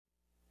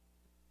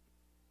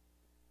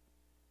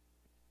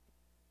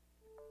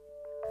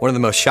One of the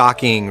most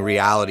shocking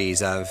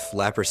realities of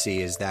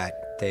leprosy is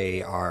that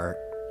they are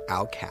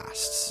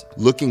outcasts.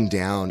 Looking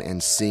down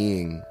and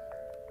seeing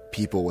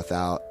people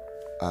without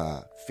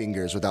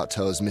fingers, without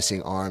toes,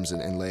 missing arms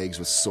and legs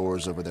with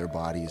sores over their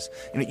bodies.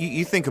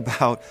 You think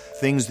about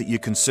things that you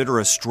consider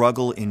a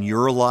struggle in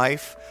your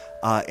life,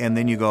 and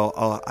then you go,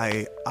 oh,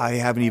 I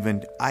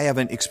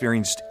haven't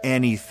experienced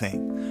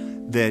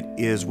anything that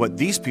is what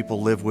these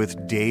people live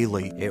with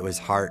daily. It was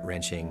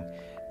heart-wrenching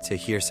to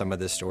hear some of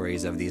the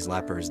stories of these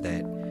lepers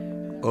that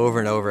over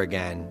and over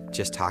again,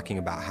 just talking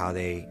about how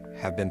they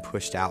have been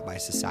pushed out by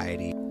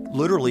society.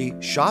 Literally,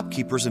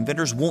 shopkeepers and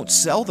vendors won't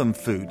sell them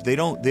food. They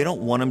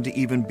don't want them to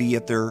even be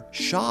at their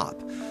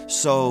shop.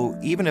 So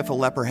even if a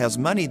leper has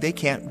money, they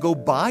can't go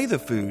buy the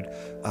food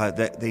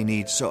that they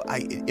need. So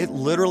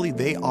literally,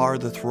 they are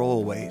the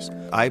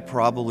throwaways. I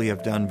probably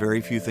have done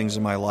very few things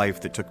in my life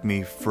that took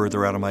me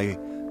further out of my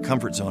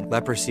comfort zone.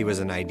 Leprosy was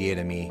an idea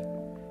to me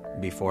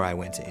before I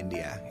went to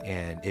India,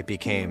 and it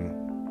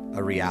became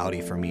a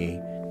reality for me.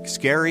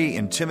 Scary,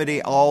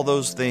 intimidating, all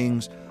those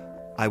things.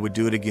 I would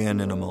do it again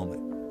in a moment.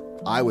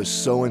 I was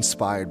so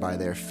inspired by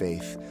their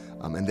faith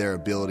and their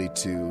ability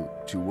to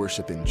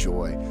worship in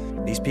joy.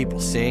 These people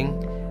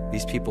sing.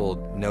 These people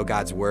know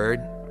God's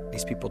word.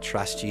 These people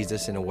trust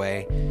Jesus in a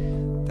way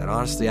that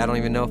honestly, I don't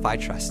even know if I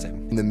trust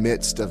him. In the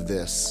midst of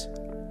this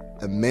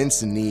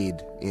immense need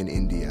in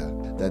India,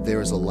 that there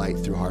is a light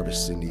through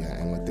Harvest India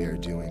and what they are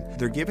doing.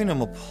 They're giving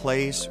them a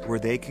place where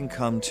they can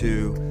come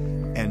to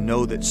and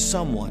know that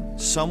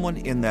someone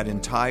in that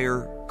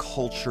entire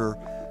culture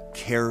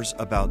cares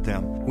about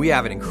them. We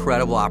have an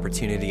incredible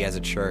opportunity as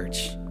a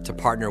church to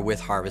partner with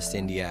Harvest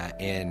India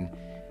in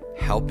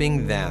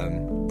helping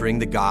them bring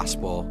the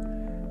gospel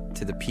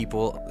to the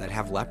people that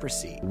have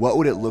leprosy. What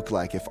would it look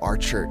like if our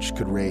church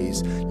could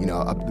raise,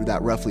 that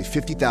roughly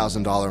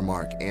 $50,000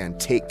 mark and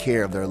take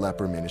care of their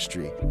leper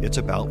ministry? It's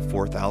about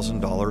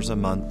 $4,000 a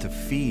month to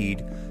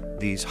feed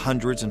these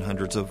hundreds and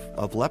hundreds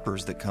of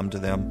lepers that come to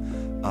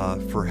them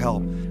for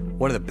help.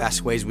 One of the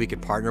best ways we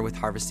could partner with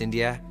Harvest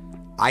India,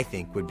 I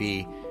think, would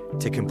be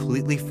to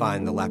completely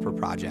fund the leper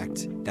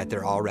project that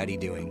they're already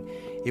doing.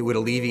 It would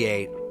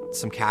alleviate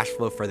some cash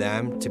flow for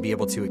them to be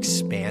able to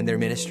expand their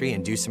ministry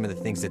and do some of the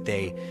things that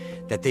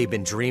they've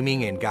been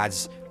dreaming and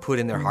God's put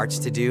in their hearts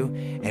to do,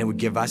 and it would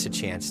give us a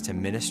chance to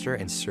minister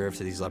and serve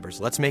to these lepers.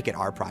 Let's make it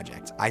our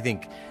project. I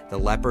think the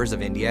lepers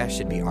of India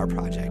should be our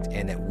project,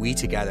 and that we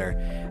together,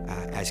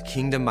 as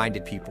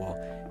kingdom-minded people,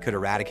 could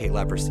eradicate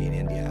leprosy in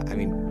India. I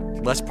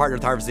mean, let's partner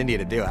with Harvest India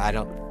to do it. I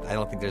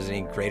don't think there's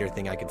any greater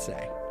thing I could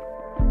say.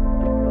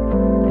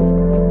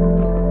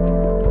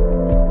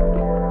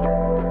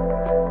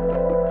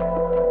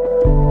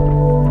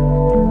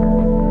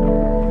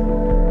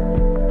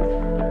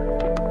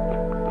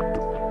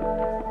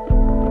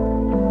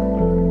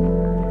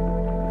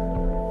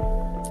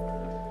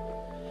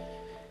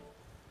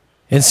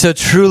 And so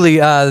truly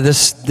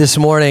this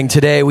morning,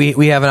 today,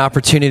 we have an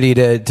opportunity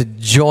to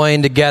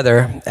join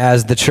together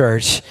as the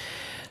church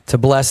to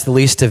bless the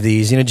least of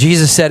these.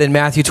 Jesus said in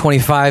Matthew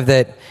 25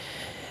 that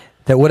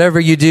whatever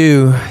you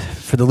do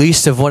for the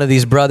least of one of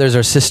these brothers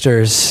or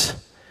sisters,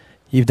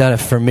 you've done it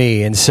for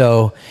me. And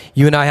so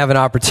you and I have an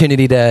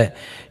opportunity to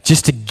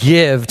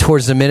give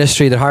towards the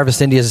ministry that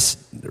Harvest India is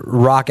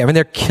rocking. I mean,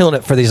 they're killing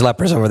it for these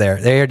lepers over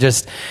there. They are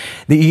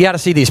you got to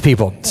see these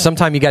people.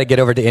 Sometime you got to get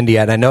over to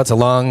India, and I know it's a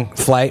long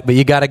flight, but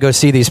you got to go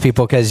see these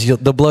people because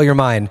they'll blow your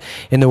mind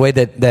in the way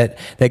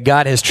that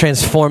God has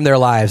transformed their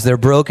lives, their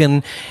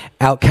broken,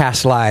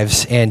 outcast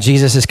lives, and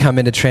Jesus has come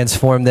in to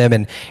transform them,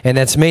 and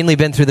that's mainly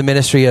been through the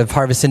ministry of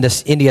Harvest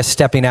India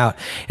stepping out.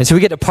 And so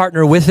we get to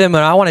partner with them,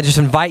 and I want to just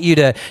invite you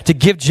to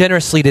give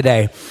generously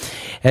today.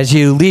 As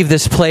you leave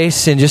this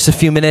place in just a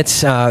few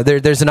minutes,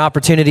 there's an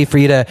opportunity for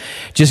you to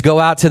just go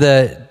out to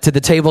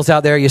the tables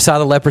out there. You saw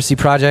the Leprosy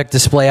Project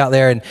display out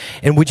there,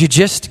 and would you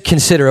just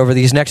consider over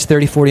these next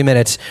 30, 40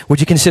 minutes, would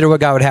you consider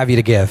what God would have you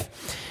to give?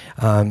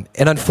 And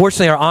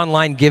unfortunately, our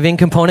online giving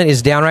component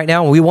is down right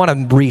now, and we want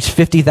to reach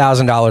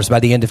 $50,000 by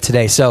the end of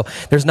today. So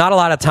there's not a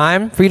lot of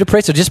time for you to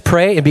pray, so just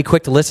pray and be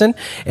quick to listen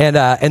and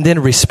then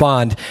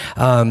respond.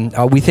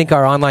 We think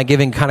our online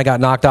giving kind of got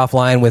knocked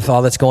offline with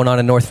all that's going on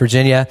in North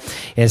Virginia,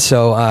 and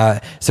so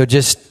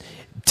just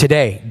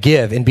today,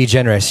 give and be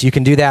generous. You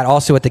can do that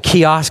also at the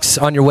kiosks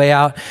on your way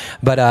out,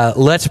 but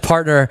let's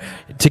partner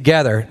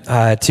together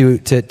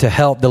to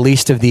help the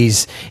least of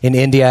these in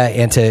India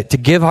and to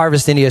give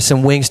Harvest India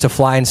some wings to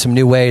fly in some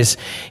new ways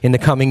in the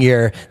coming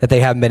year that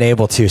they haven't been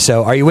able to.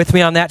 So are you with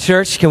me on that,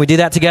 church? Can we do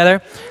that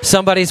together?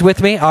 Somebody's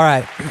with me? All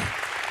right.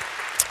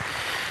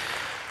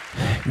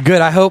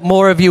 Good. I hope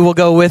more of you will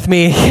go with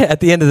me at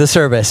the end of the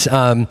service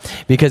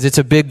because it's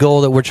a big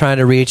goal that we're trying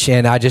to reach,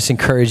 and I just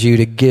encourage you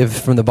to give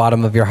from the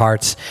bottom of your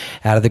hearts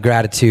out of the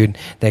gratitude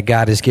that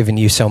God has given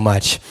you so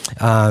much.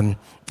 I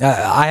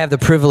have the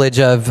privilege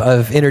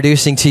of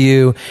introducing to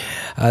you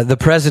the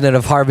president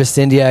of Harvest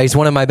India. He's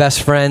one of my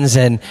best friends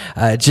and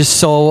just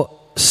so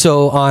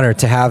so honored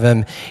to have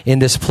him in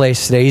this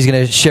place today. He's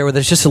going to share with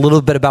us just a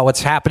little bit about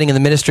what's happening in the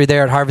ministry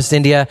there at Harvest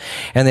India,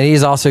 and then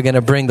he's also going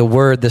to bring the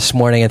word this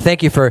morning. And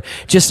thank you for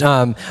just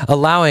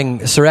allowing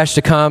Suresh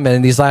to come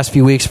and these last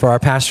few weeks for our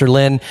Pastor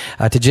Lynn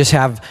to just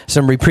have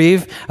some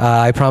reprieve.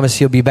 I promise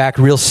he'll be back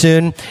real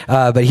soon,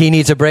 but he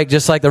needs a break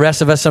just like the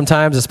rest of us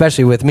sometimes,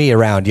 especially with me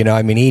around.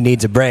 He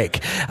needs a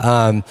break.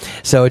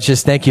 So it's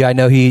just thank you. I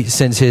know he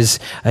sends his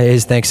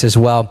thanks as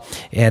well.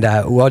 And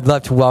I'd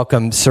love to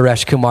welcome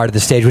Suresh Kumar to the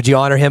stage. Would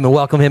you honor him and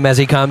welcome him as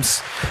he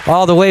comes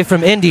all the way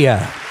from India?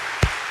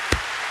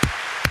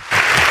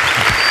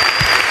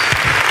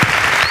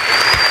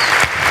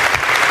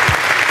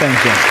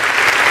 Thank you.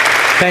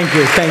 Thank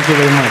you. Thank you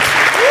very much.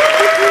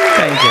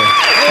 Thank you.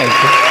 Thank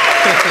you.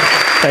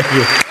 Thank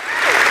you.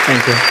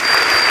 Thank you.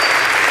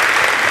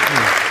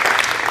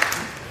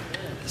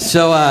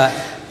 So,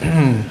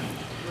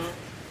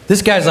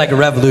 this guy's like a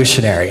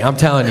revolutionary. I'm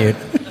telling you.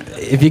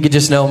 If you could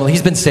just know him.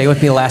 He's been staying with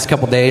me the last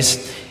couple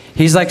days.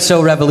 He's like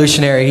so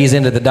revolutionary, he's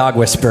into the dog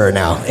whisperer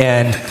now.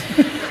 And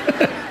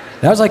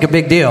that was like a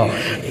big deal.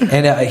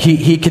 And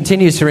he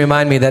continues to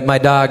remind me that my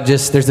dog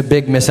there's a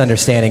big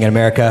misunderstanding in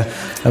America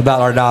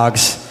about our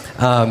dogs.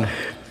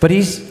 But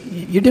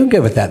you're doing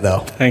good with that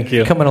though. Thank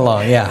you. Coming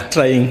along, yeah.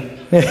 Trying.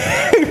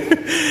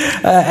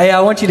 Hey, I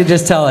want you to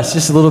just tell us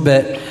just a little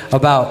bit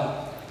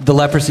about the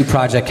Leprosy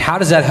Project. How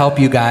does that help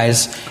you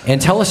guys?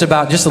 And tell us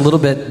about just a little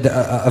bit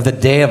of the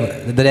day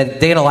in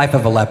the life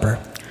of a leper.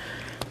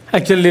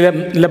 Actually,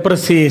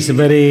 leprosy is a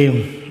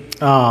very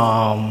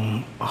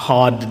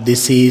hard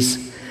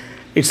disease.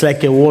 It's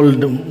like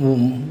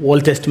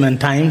Old Testament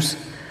times,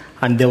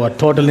 and they were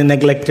totally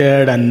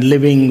neglected and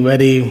living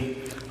very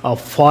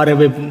far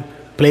away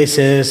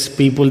places.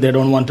 People, they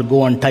don't want to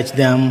go and touch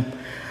them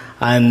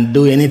and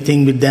do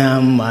anything with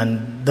them.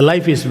 And the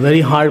life is very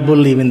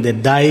horrible. Even they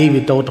die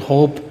without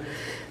hope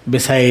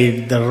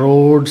beside the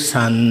roads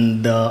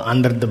and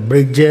under the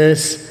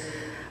bridges.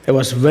 It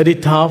was very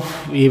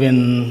tough.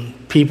 Even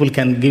people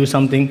can give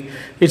something.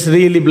 It's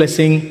really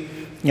blessing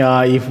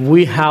if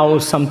we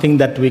have something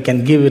that we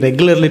can give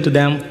regularly to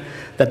them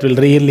that will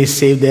really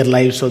save their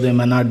lives so they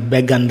may not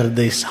beg under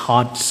this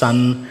hot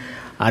sun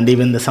and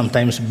even the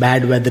sometimes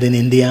bad weather in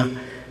India.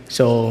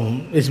 So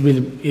it's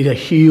a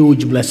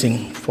huge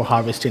blessing for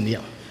Harvest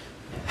India.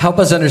 Help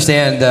us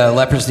understand the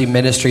leprosy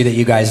ministry that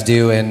you guys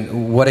do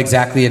and what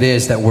exactly it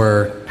is that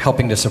we're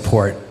helping to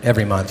support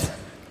every month.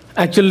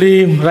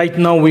 Actually, right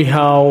now we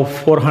have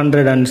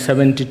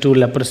 472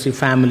 leprosy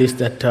families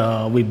that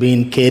we've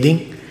been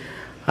caring.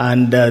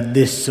 And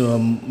this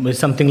is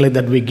something like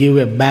that. We give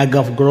a bag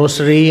of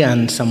grocery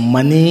and some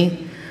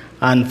money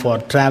and for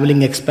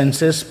traveling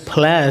expenses.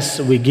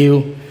 Plus, we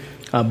give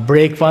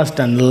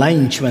breakfast and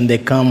lunch when they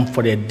come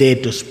for a day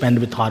to spend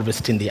with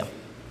Harvest India.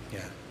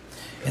 Yeah.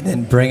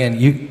 And then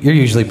you're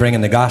usually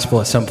bringing the gospel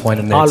at some point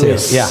in there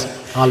always, too. Yeah,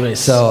 always.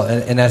 So,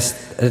 and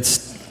it's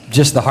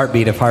just the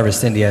heartbeat of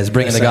Harvest India is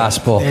bringing the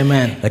gospel.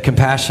 Amen. The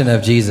compassion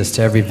of Jesus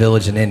to every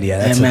village in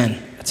India.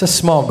 Amen. That's a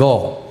small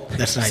goal.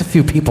 That's right. There's a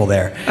few people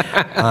there.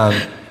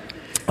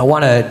 I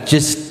want to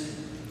just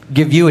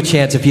give you a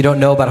chance, if you don't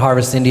know about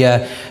Harvest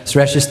India,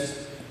 Suresh, just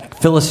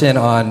fill us in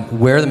on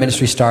where the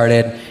ministry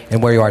started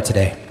and where you are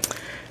today.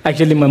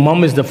 Actually, my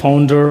mom is the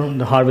founder.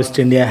 The Harvest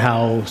India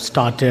have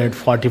started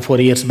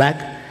 44 years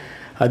back.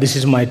 This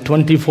is my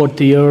 24th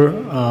year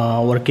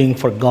working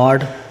for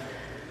God.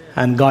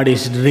 And God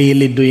is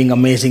really doing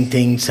amazing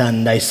things,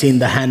 and I see in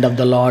the hand of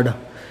the Lord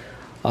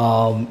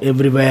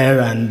everywhere,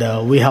 and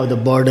we have the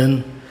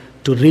burden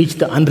to reach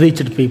the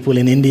unreached people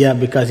in India,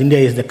 because India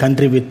is the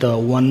country with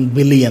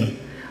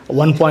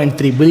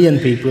 1.3 billion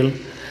people.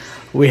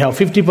 We have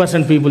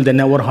 50% people that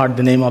never heard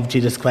the name of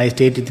Jesus Christ,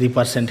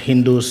 83%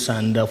 Hindus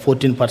and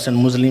 14%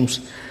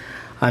 Muslims,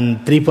 and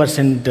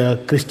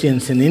 3%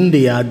 Christians in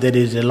India. There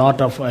is a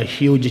lot of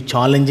huge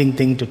challenging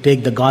thing to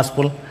take the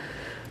gospel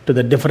to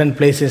the different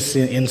places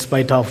in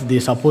spite of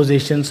these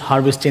oppositions.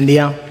 Harvest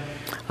India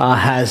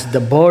has the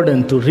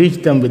burden to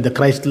reach them with the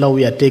Christ love.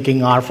 We are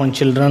taking orphan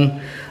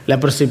children,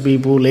 leprosy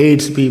people,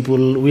 AIDS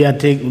people. We are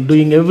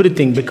doing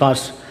everything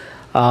because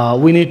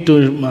we need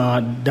to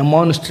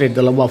demonstrate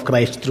the love of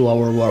Christ through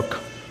our work.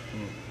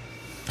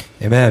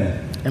 Amen.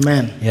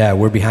 Amen. Yeah,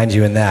 we're behind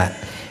you in that.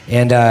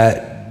 And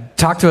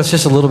talk to us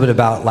just a little bit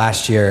about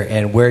last year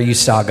and where you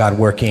saw God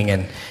working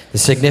and the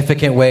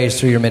significant ways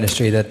through your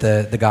ministry that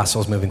the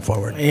gospel is moving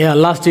forward. Yeah,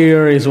 last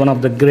year is one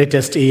of the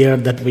greatest year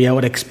that we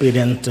ever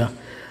experienced.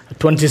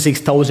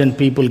 26,000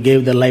 people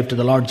gave their life to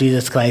the Lord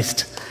Jesus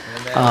Christ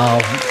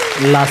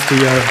last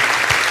year.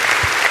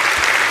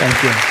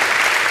 Thank you.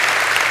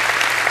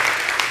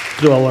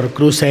 Through our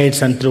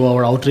crusades and through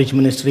our outreach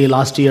ministry,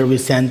 last year we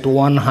sent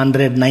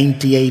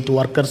 198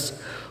 workers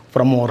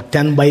from our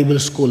 10 Bible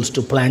schools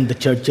to plant the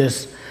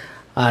churches.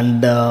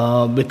 And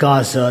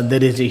because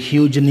there is a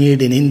huge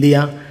need in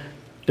India,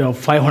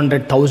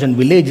 500,000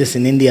 villages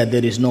in India,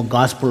 there is no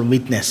gospel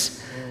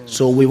witness.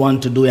 So we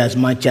want to do as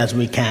much as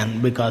we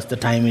can because the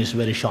time is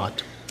very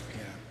short.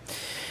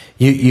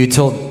 You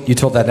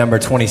told that number,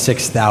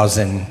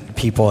 26,000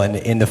 people, and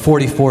in the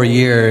 44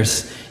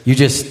 years, you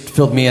just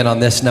filled me in on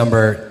this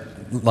number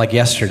like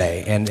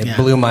yesterday, and it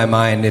blew my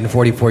mind in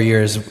 44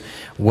 years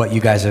what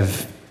you guys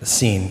have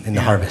seen in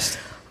the harvest.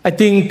 I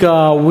think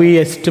we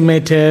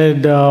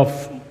estimated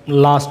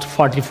last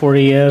 44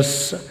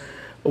 years,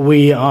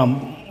 we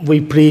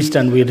preached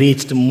and we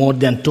reached more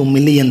than 2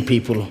 million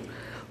people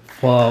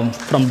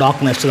from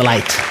darkness to the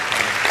light.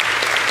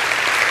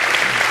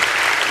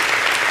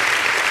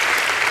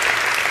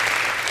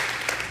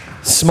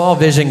 Small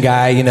vision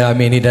guy, you know, I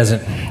mean, he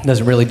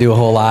doesn't really do a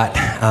whole lot.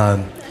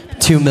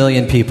 2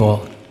 million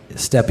people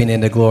stepping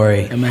into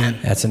glory. Amen.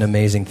 That's an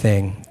amazing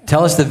thing.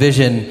 Tell us the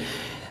vision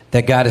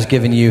that God has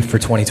given you for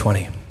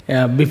 2020.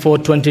 Before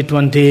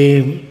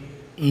 2020,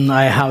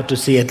 I have to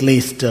see at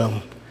least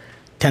 10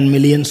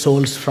 million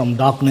souls from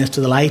darkness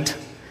to the light,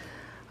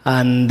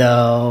 and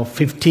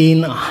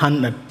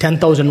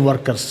 10,000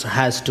 workers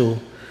has to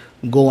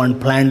go and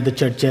plant the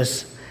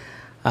churches.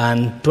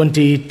 And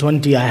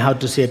 2020, I have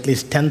to see at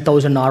least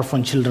 10,000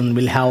 orphan children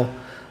will have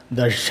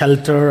the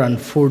shelter and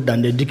food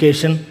and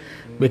education,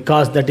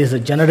 because that is a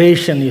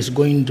generation is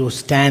going to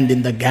stand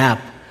in the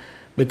gap.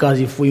 Because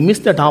if we miss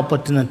that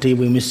opportunity,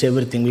 we miss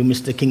everything. We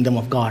miss the kingdom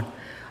of God.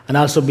 And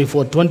also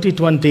before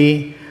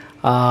 2020,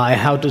 I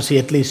have to see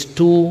at least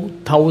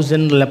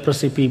 2,000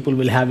 leprosy people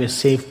will have a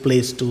safe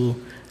place to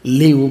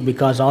live,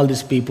 because all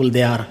these people,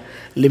 they are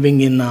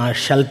living in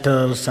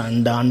shelters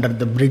and under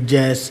the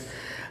bridges.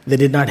 They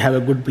did not have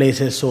a good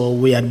places, so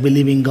we are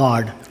believing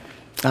God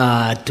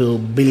to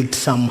build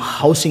some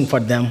housing for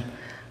them,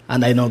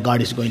 and I know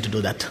God is going to do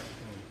that.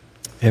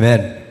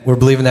 Amen. We're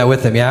believing that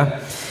with him,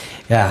 yeah?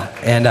 Yeah.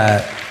 And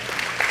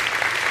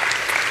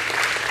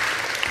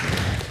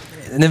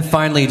then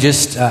finally,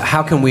 just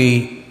how can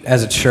we,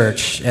 as a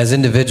church, as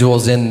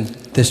individuals in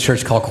this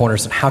church called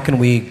Cornerstone, how can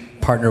we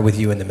partner with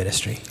you in the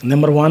ministry?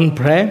 Number 1,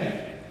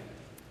 pray.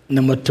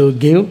 Number 2,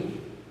 give.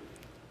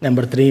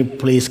 Number 3,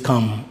 please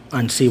come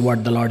and see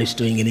what the Lord is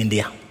doing in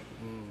India.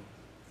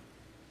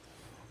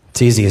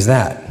 It's easy as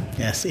that.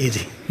 Yes,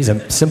 easy. He's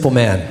a simple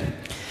man.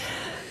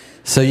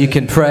 So you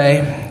can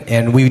pray,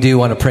 and we do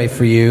want to pray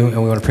for you,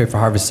 and we want to pray for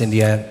Harvest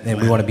India, and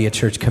we want to be a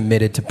church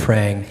committed to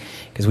praying,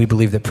 because we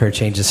believe that prayer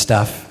changes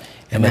stuff.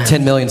 And that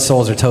 10 million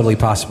souls are totally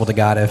possible to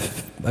God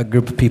if a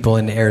group of people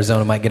in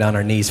Arizona might get on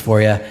our knees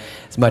for you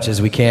as much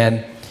as we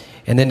can.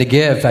 And then to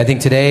give, I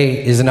think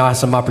today is an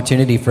awesome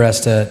opportunity for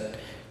us to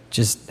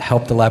just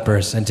help the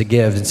lepers and to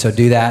give. And so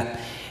do that,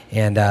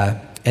 and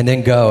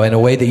then go. And a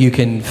way that you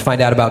can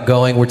find out about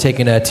going, we're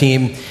taking a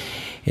team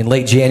in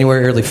late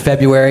January, early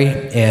February,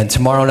 and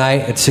tomorrow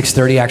night at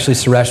 6:30, actually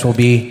Suresh will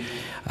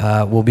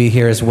be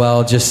here as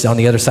well, just on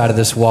the other side of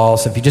this wall.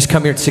 So if you just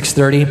come here at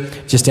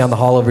 6:30, just down the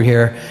hall over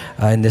here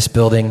in this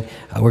building,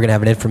 we're going to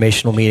have an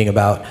informational meeting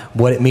about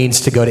what it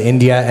means to go to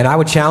India. And I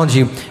would challenge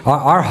you,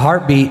 our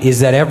heartbeat is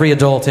that every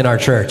adult in our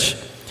church,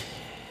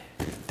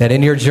 that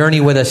in your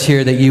journey with us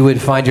here, that you would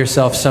find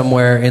yourself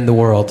somewhere in the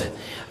world,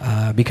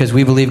 because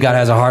we believe God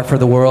has a heart for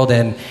the world,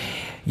 and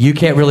you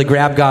can't really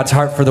grab God's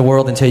heart for the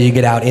world until you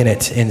get out in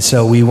it. And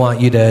so we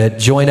want you to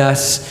join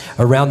us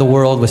around the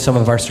world with some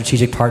of our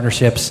strategic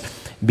partnerships,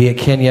 be it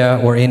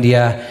Kenya or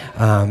India.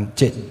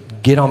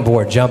 Get on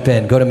board, jump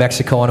in, go to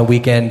Mexico on a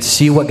weekend,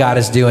 see what God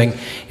is doing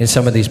in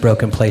some of these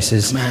broken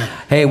places. Man.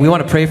 Hey, we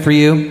want to pray for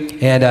you,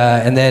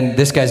 and then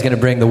this guy's going to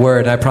bring the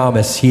word, and I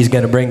promise he's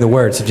going to bring the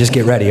word, so just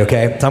get ready,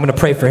 okay? So I'm going to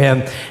pray for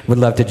him. Would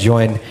love to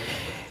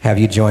have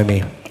you join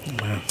me.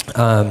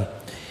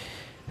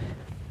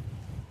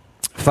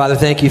 Father,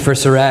 thank you for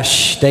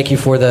Suresh. Thank you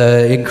for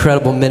the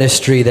incredible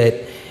ministry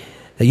that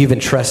you've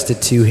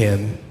entrusted to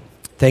him.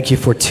 Thank you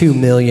for 2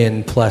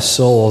 million plus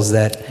souls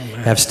that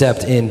have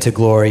stepped into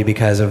glory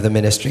because of the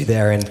ministry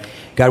there. And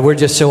God, we're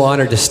just so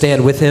honored to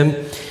stand with him.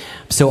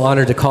 I'm so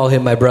honored to call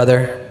him my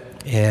brother,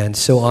 and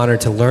so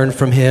honored to learn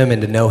from him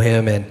and to know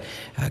him. And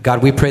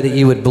God, we pray that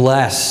you would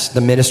bless the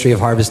ministry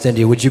of Harvest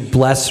India. Would you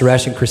bless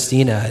Suresh and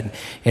Christina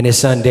and his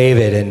son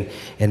David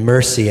and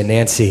Mercy and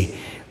Nancy?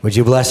 Would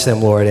you bless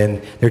them, Lord?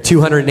 And there are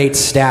 208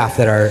 staff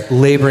that are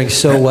laboring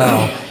so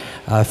well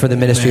for the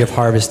ministry of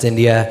Harvest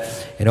India,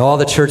 and all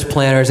the church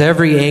planners,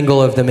 every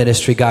angle of the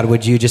ministry. God,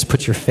 would you just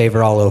put your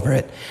favor all over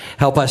it?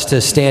 Help us to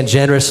stand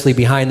generously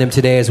behind them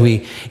today as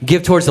we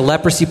give towards the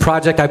leprosy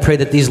project. I pray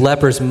that these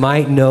lepers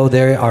might know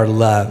they are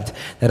loved,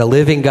 that a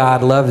living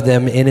God loved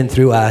them in and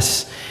through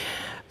us.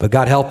 But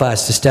God, help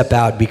us to step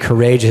out, be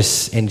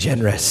courageous and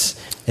generous.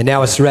 And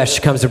now as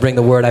Suresh comes to bring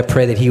the word, I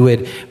pray that he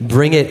would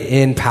bring it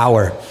in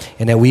power,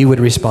 and that we would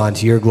respond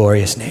to your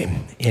glorious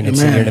name. And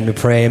it's in your name we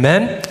pray,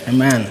 amen?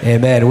 Amen.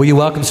 Amen. Will you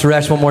welcome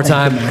Suresh one more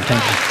time? Thank you.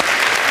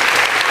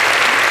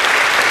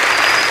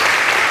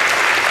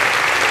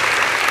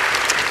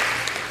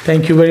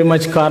 Thank you very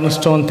much,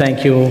 Cornerstone.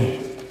 Thank you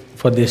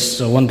for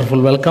this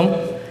wonderful welcome.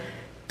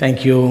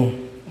 Thank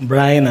you,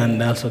 Brian,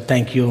 and also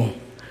thank you,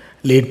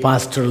 Lead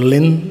Pastor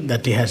Lynn,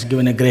 that he has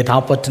given a great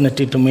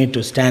opportunity to me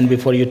to stand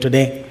before you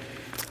today.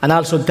 And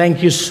also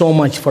thank you so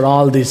much for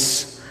all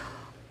this.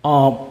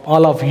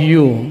 All of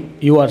you,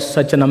 you are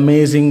such an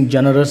amazing,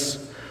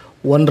 generous,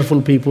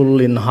 wonderful people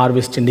in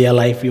Harvest India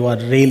Life. You are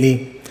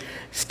really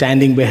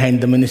standing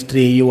behind the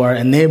ministry. You are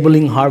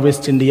enabling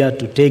Harvest India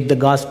to take the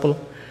gospel.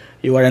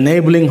 You are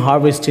enabling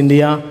Harvest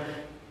India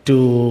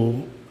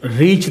to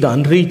reach the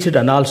unreached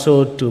and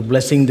also to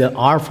blessing the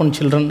orphan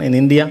children in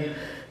India.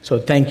 So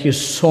thank you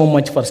so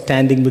much for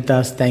standing with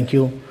us. Thank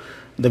you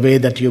the way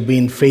that you've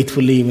been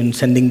faithfully in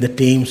sending the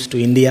teams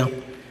to India.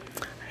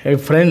 Hey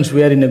friends,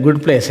 we are in a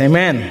good place.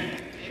 Amen.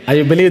 Are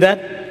you believe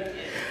that?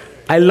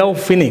 I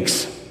love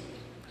Phoenix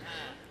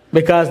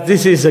because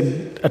this is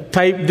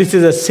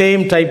the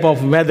same type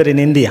of weather in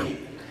India.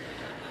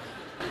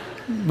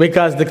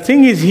 Because the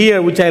thing is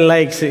here, which I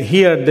like,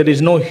 here there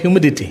is no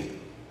humidity.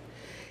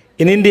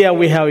 In India,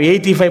 we have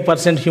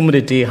 85%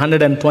 humidity,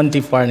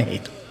 120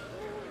 Fahrenheit.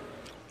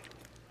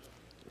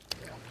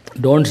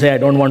 Don't say I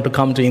don't want to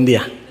come to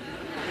India.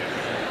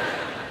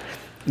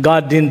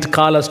 God didn't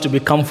call us to be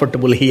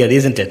comfortable here,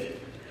 isn't it?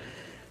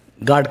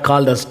 God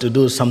called us to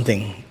do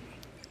something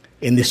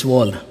in this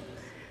world.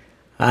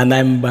 And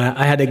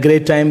I had a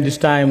great time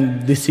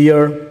this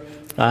year,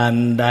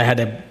 and I had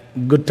a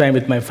good time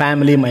with my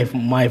family.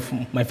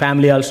 My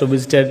family also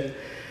visited.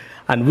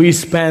 And we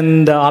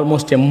spent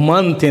almost a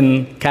month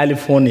in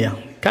California.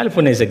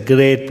 California is a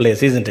great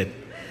place, isn't it?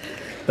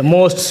 The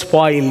most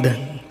spoiled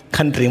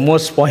country,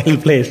 most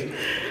spoiled place.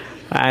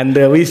 And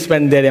we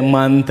spent there a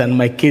month, and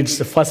my kids,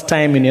 the first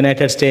time in the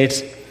United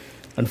States.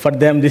 And for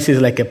them, this is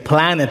like a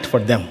planet for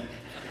them.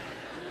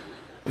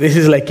 This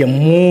is like a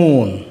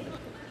moon.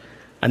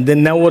 And they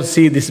never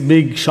see these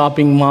big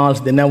shopping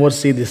malls. They never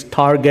see this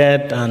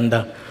Target and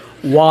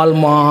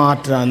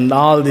Walmart and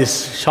all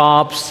these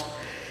shops.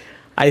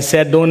 I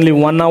said only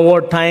 1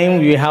 hour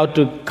time you have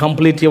to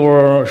complete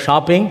your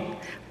shopping,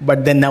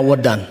 but they're never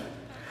done.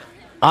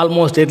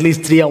 Almost at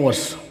least 3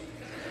 hours.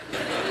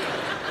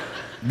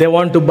 They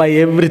want to buy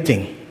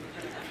everything.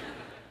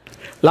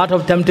 Lot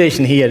of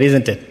temptation here,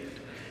 isn't it?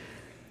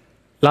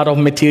 Lot of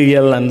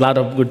material and lot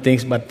of good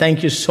things, but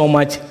thank you so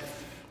much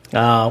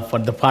for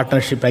the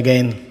partnership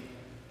again.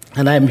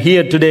 And I'm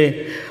here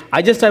today.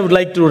 I would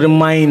like to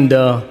remind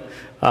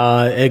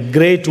a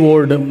great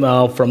word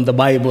from the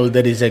Bible.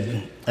 There is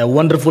a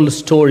wonderful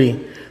story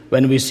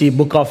when we see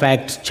Book of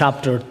Acts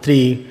chapter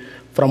 3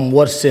 from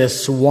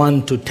verses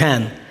 1 to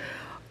 10.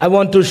 I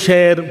want to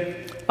share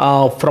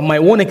from my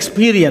own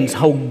experience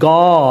how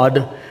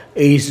God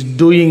is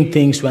doing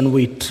things when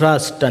we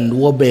trust and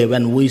obey,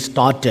 when we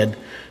started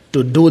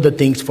to do the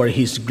things for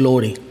His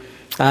glory.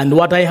 And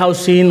what I have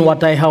seen,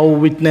 what I have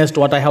witnessed,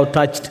 what I have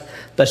touched,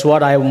 that's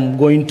what I'm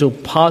going to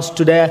pass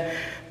today.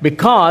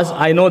 Because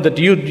I know that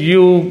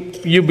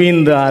you've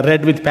been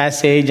read with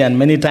passage and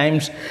many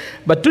times.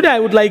 But today I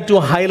would like to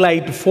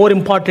highlight 4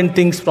 important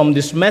things from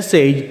this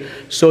message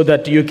so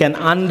that you can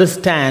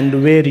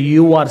understand where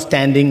you are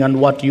standing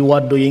and what you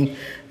are doing.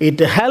 It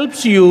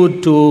helps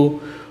you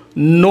to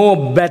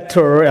know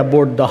better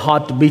about the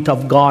heartbeat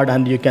of God,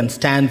 and you can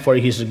stand for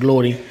His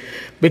glory.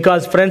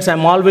 Because friends,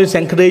 I'm always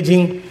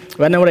encouraging,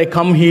 whenever I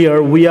come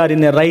here, we are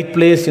in a right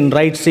place, in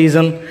right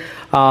season,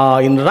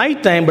 in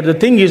right time. But the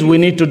thing is, we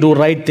need to do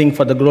right thing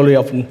for the glory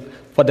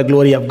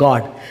of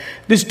God.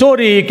 This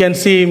story you can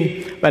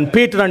see when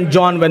Peter and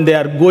John, when they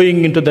are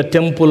going into the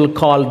temple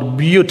called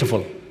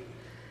Beautiful.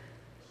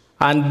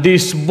 And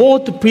these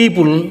both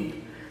people,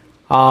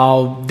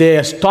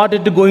 they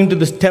started to go into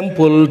this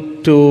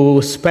temple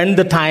to spend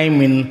the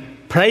time in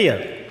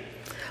prayer.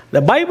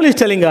 The Bible is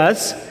telling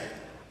us,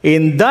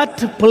 in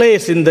that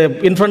place,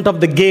 in front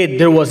of the gate,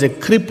 there was a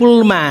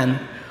crippled man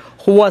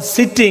who was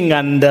sitting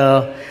and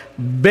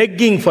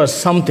begging for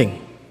something.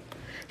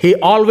 He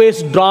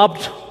always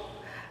dropped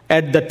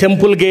at the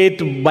temple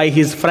gate by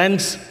his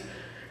friends.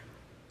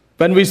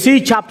 When we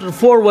see chapter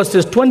 4,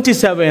 verses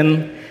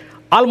 27,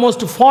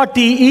 almost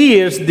 40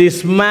 years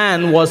this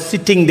man was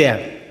sitting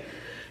there.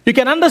 You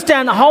can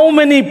understand how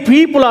many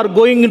people are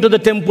going into the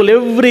temple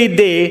every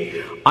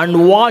day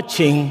and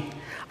watching,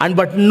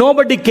 but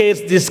nobody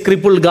cares this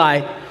crippled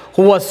guy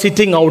who was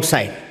sitting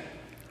outside.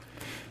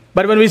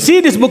 But when we see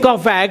this book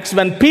of Acts,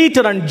 when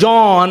Peter and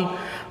John,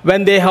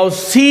 when they have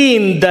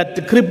seen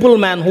that crippled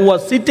man who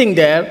was sitting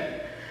there,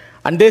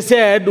 and they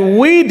said,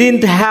 we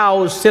didn't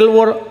have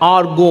silver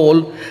or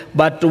gold,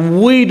 but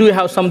we do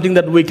have something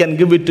that we can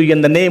give it to you.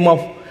 In the name of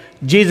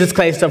Jesus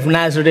Christ of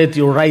Nazareth,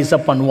 you rise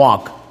up and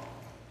walk.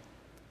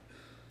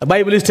 The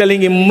Bible is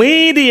telling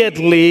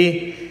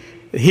immediately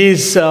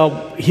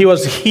he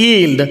was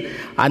healed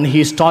and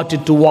he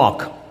started to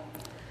walk.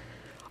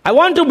 I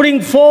want to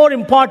bring 4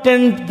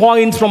 important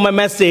points from my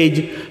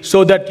message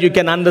so that you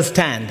can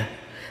understand.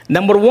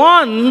 Number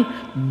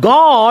 1,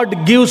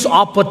 God gives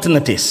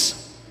opportunities.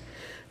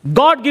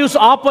 God gives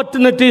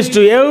opportunities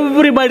to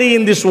everybody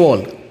in this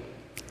world.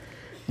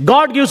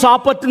 God gives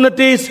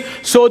opportunities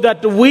so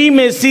that we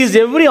may seize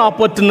every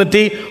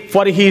opportunity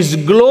for His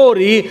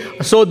glory,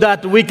 so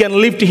that we can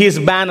lift His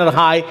banner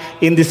high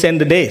in these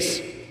end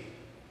days.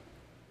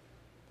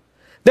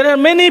 There are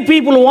many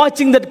people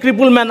watching that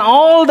crippled man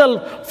all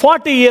the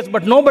 40 years,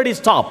 but nobody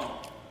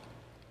stopped.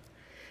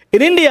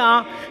 In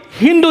India,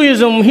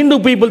 Hindu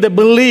people, they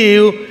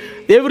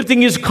believe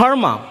everything is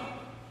karma.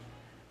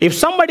 If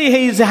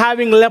somebody is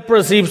having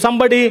leprosy, if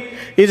somebody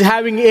is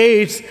having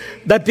AIDS,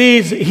 that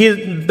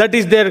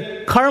is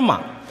their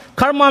karma.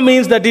 Karma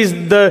means that is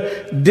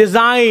the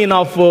design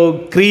of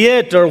a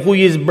creator who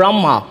is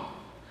Brahma.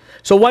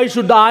 So why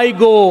should I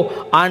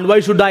go and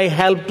why should I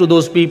help to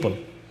those people?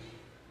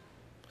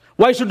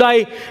 Why should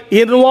I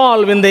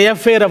involve in the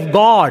affair of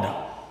God?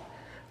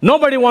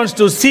 Nobody wants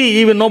to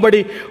see, even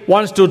nobody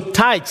wants to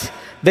touch.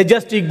 They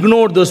just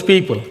ignore those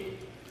people.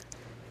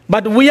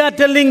 But we are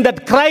telling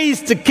that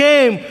Christ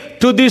came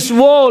to this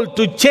world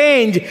to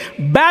change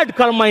bad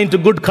karma into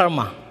good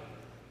karma.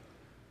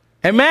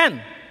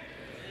 Amen.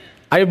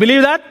 Are you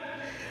believe that?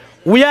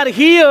 We are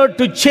here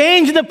to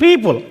change the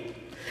people.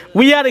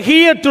 We are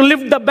here to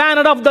lift the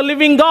banner of the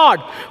living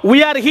God.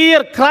 We are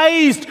here,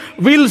 Christ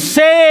will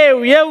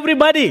save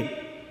everybody.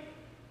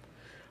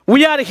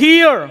 We are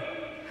here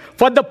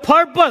for the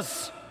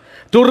purpose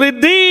to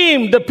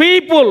redeem the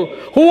people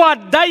who are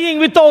dying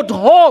without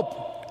hope.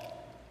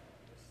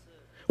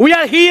 We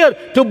are here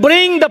to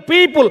bring the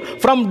people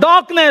from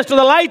darkness to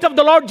the light of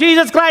the Lord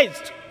Jesus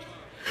Christ.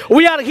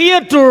 We are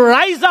here to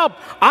rise up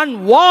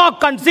and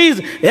walk and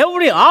seize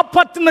every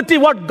opportunity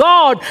what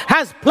God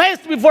has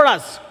placed before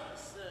us.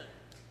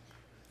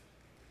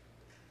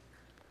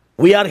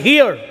 We are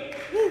here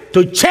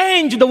to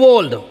change the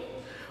world.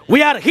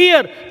 We are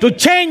here to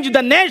change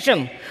the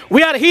nation.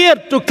 We are here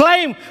to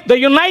claim the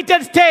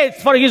United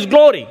States for His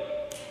glory.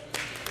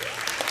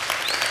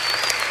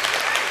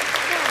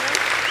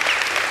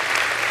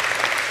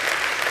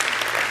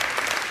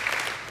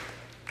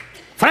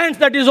 Friends,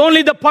 that is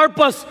only the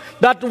purpose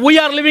that we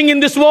are living in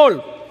this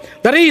world.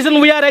 The reason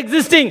we are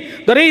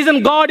existing, the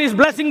reason God is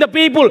blessing the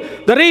people,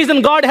 the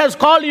reason God has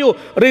called you,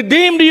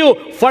 redeemed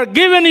you,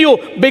 forgiven you,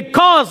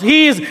 because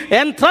He is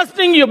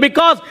entrusting you,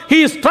 because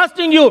He is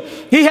trusting you,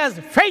 He has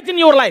faith in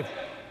your life.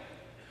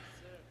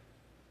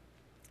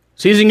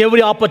 Seizing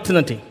every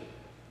opportunity.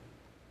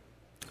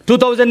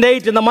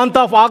 2008, in the month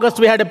of August,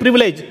 we had a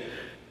privilege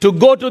to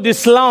go to the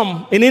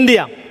slum in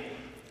India.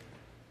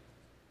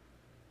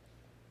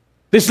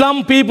 The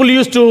slum people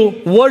used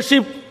to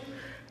worship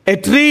a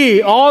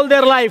tree all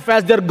their life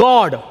as their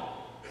God.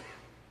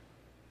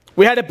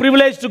 We had a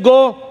privilege to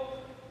go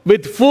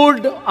with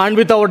food and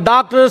with our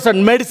doctors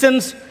and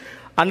medicines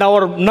and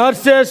our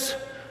nurses.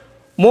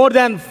 More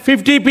than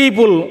 50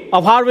 people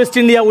of Harvest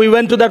India, we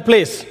went to that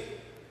place.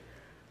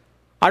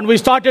 And we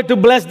started to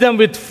bless them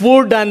with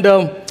food and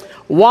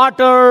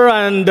water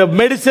and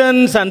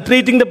medicines and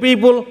treating the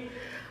people,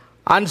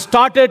 and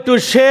started to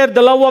share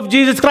the love of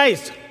Jesus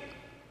Christ.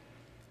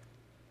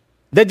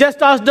 They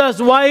just asked us,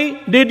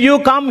 why did you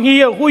come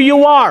here? Who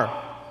you are?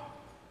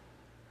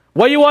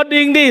 Why you are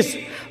doing this?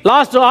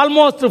 Last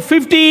almost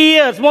 50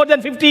 years, more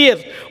than 50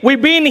 years, we've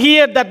been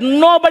here that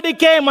nobody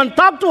came and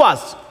talked to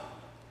us.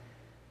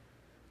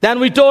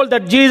 Then we told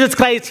that Jesus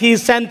Christ, He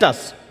sent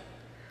us.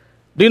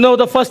 Do you know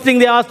the first thing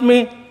they asked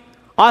me?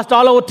 Asked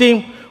all our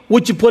team,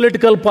 which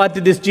political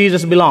party this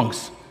Jesus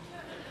belongs?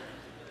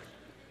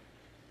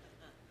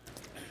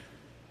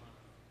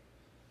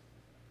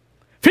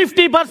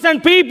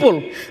 %50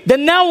 people, they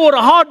never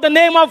heard the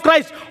name of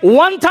Christ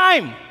one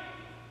time.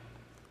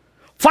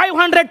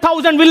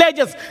 500,000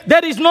 villages,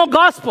 there is no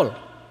gospel.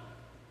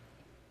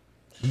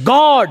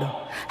 God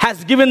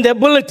has given the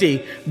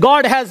ability,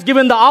 God has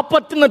given the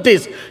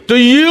opportunities to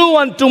you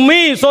and to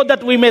me so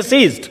that we may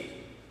seize.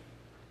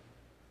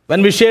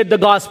 When we shared the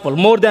gospel,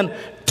 more than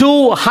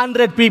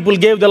 200 people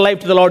gave their life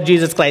to the Lord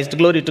Jesus Christ.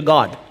 Glory to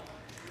God.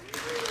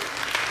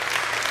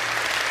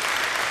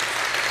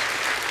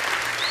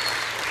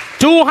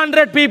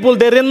 "200 people,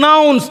 they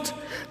renounced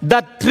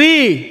that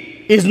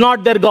tree is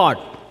not their God.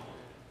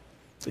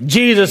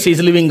 Jesus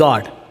is living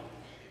God."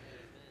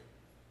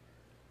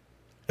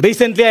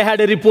 Recently, I had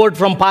a report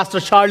from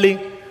Pastor Charlie,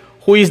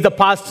 who is the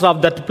pastor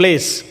of that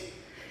place.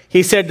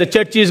 He said the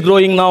church is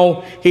growing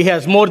now. He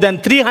has more than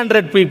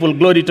 300 people.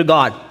 Glory to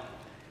God.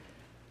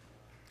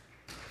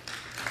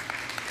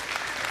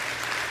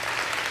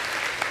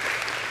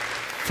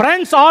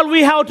 Friends, all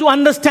we have to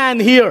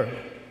understand here,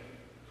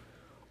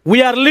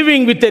 we are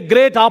living with a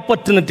great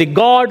opportunity.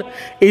 God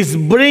is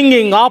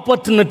bringing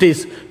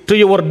opportunities to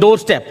your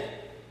doorstep.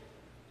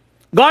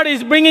 God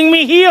is bringing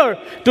me here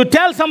to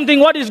tell something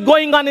what is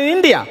going on in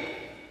India.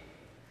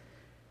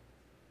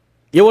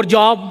 Your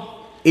job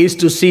is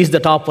to seize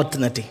that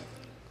opportunity.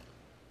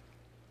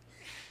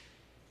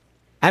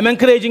 I'm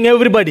encouraging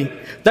everybody.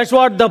 That's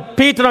what the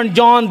Peter and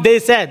John, they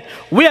said.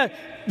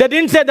 They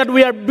didn't say that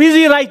we are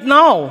busy right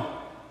now.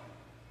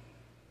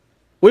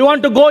 We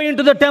want to go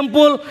into the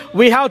temple.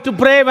 We have to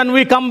pray. When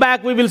we come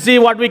back, we will see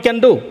what we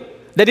can do.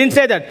 They didn't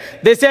say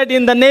that. They said,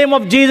 in the name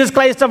of Jesus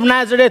Christ of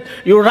Nazareth,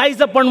 you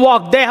rise up and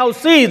walk. They have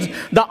seized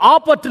the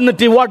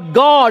opportunity what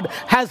God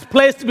has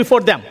placed before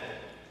them.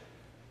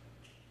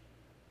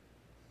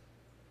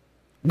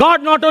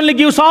 God not only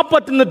gives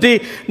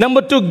opportunity,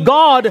 number two,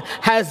 God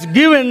has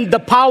given the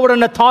power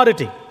and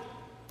authority.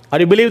 Are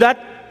you believe that?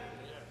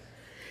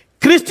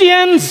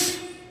 Christians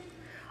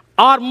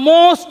are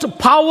most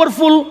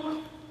powerful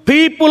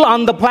people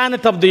on the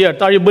planet of the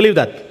earth. Are you believe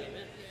that?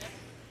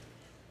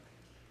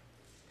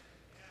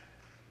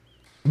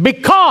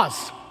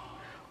 Because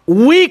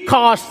we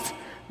cost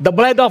the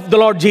blood of the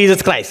Lord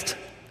Jesus Christ.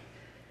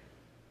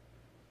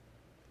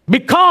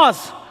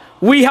 Because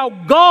we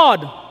have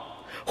God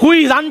who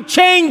is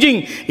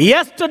unchanging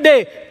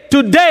yesterday,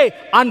 today,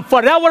 and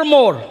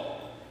forevermore.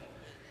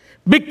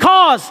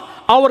 Because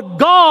our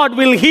God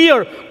will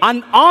hear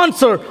and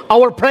answer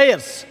our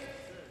prayers.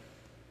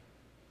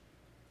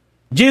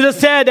 Jesus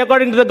said,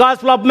 according to the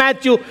Gospel of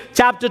Matthew,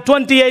 chapter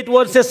 28,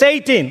 verses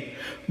 18,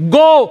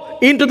 go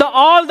into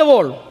all the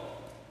world.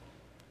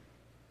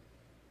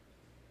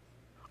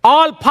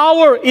 All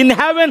power in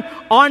heaven,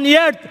 on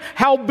earth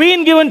have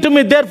been given to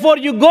me, therefore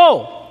you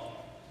go.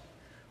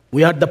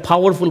 We are the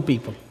powerful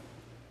people.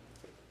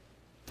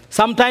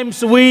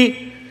 Sometimes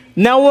we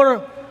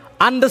never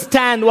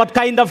understand what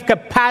kind of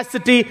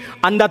capacity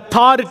and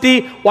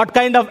authority, what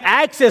kind of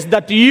access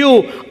that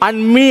you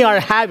and me are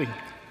having.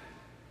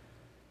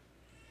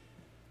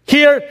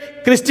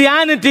 Here,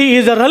 Christianity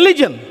is a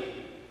religion,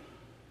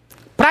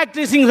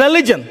 practicing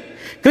religion.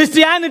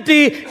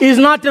 Christianity is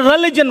not a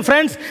religion,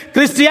 friends.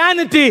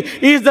 Christianity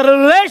is the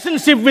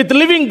relationship with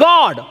living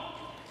God.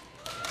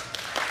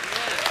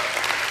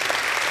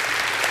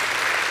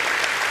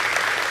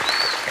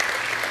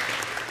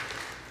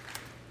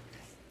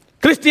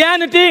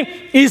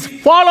 Christianity is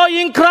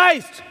following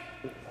Christ.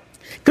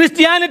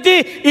 Christianity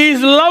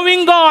is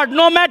loving God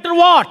no matter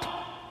what.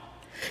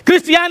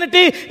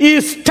 Christianity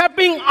is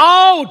stepping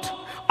out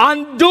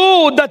and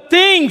do the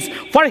things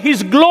for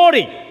His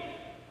glory.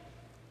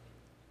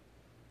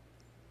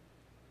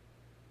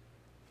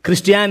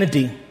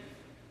 Christianity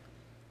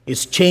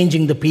is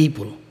changing the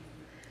people.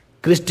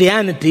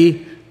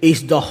 Christianity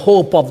is the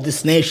hope of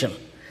this nation.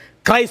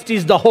 Christ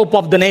is the hope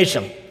of the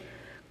nation.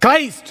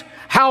 Christ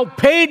have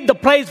paid the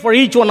price for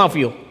each one of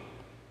you.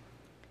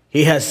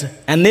 He has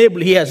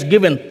enabled, He has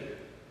given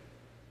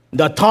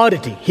the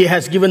authority, He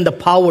has given the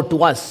power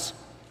to us.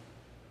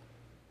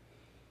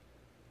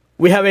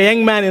 We have a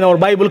young man in our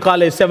Bible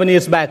college 7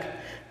 years back.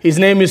 His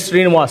name is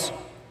Srinivas.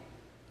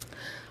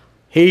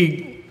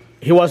 He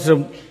was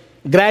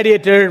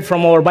graduated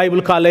from our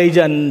Bible college,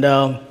 and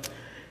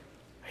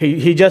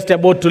he just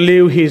about to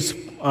leave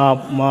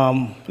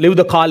leave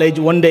the college.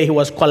 One day he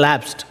was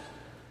collapsed,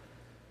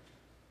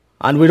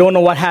 and we don't know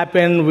what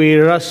happened. We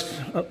rushed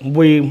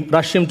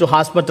him to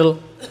hospital,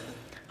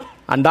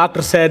 and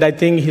doctor said, I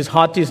think his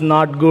heart is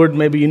not good.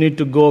 Maybe you need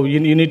to go. You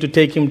need to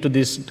take him to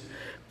this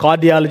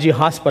cardiology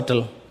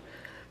hospital,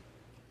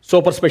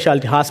 super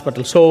specialty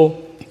hospital.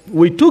 So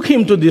we took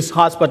him to this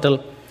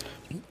hospital.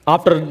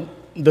 After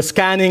the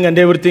scanning and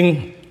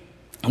everything,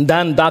 and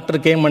then doctor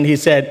came and he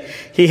said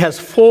he has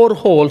 4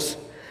 holes.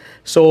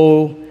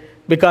 So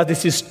because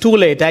this is too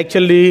late,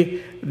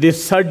 actually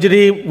this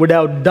surgery would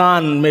have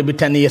done maybe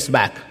 10 years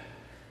back.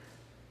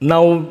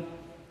 Now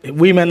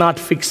we may not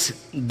fix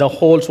the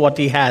holes what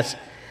he has.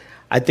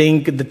 I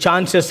think the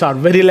chances are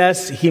very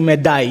less he may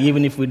die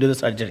even if we do the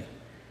surgery.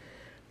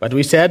 But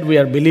we said we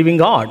are believing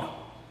God.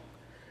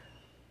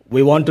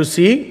 We want to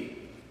see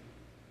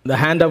the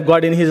hand of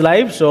God in his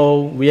life,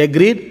 so we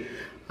agreed.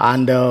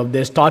 And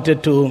they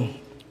started to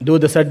do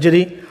the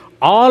surgery.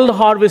 All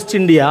Harvest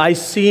India, I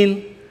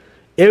seen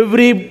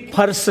every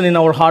person in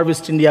our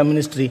Harvest India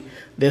ministry,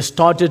 they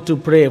started to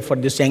pray for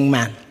this young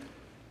man.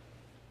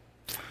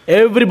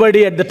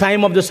 Everybody at the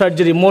time of the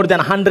surgery, more than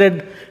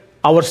 100,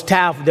 our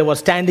staff, they were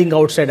standing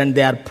outside and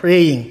they are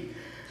praying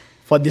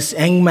for this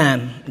young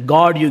man.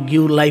 God, you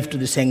give life to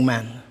this young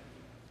man.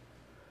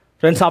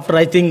 Friends, after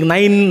I think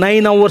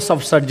 9 hours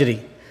of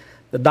surgery,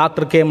 the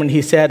doctor came and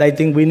he said, I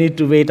think we need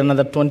to wait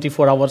another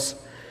 24 hours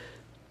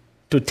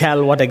to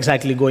tell what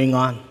exactly going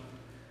on.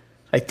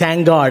 I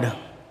thank God,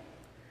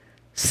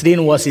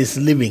 Srinivas is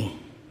living,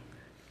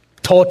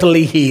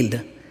 totally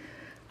healed.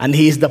 And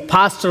he is the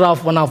pastor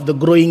of one of the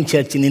growing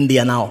church in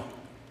India now.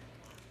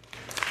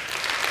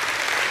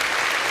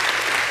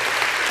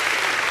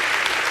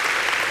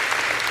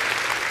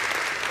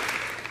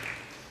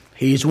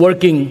 He is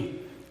working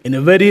in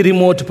a very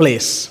remote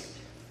place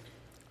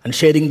and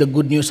sharing the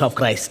good news of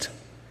Christ.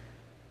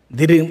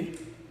 The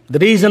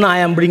reason I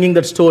am bringing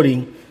that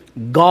story,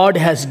 God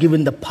has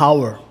given the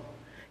power.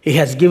 He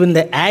has given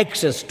the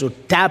access to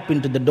tap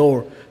into the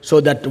door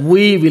so that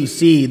we will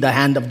see the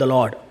hand of the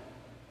Lord.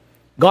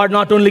 God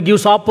not only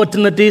gives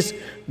opportunities,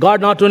 God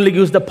not only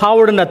gives the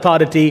power and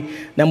authority.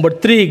 Number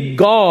 3,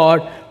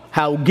 God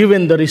have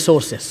given the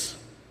resources.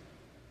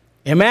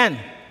 Amen.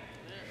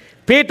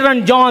 Peter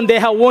and John, they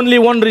have only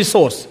one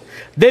resource.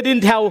 They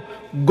didn't have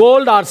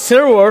gold or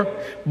silver,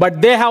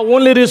 but they have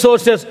only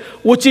resources,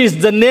 which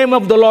is the name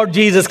of the Lord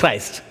Jesus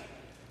Christ.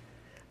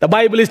 The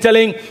Bible is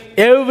telling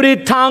every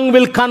tongue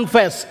will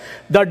confess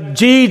that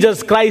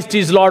Jesus Christ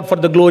is Lord for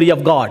the glory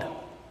of God.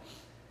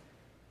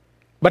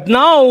 But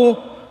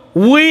now,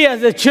 we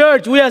as a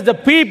church, we as the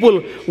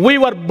people, we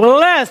were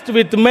blessed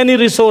with many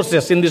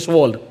resources in this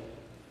world.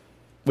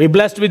 We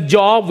blessed with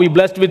job, we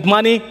blessed with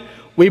money,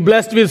 we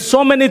blessed with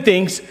so many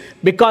things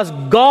because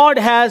God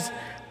has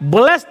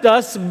blessed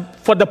us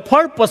for the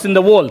purpose in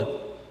the world.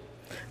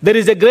 There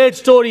is a great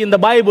story in the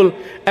Bible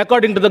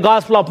according to the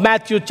Gospel of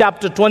Matthew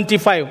chapter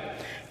 25.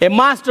 A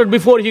master,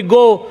 before he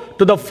go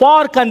to the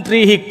far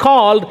country, he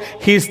called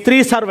his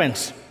 3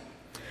 servants.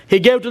 He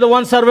gave to the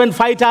one servant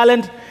 5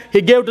 talents.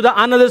 He gave to the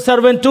another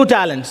servant 2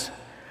 talents.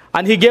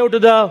 And he gave to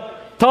the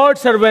third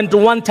servant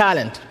 1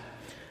 talent.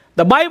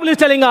 The Bible is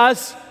telling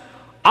us,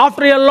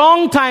 after a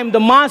long time, the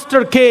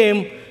master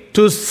came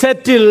to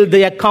settle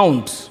the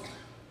accounts.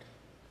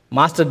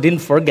 Master didn't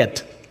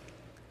forget,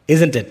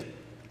 isn't it?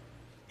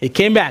 He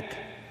came back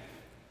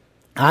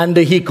and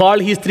he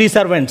called his 3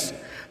 servants.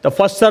 The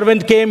first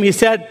servant came, he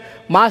said,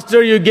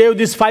 Master, you gave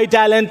this 5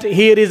 talent,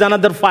 here is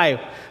another 5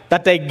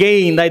 that I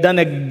gained. I done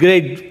a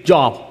great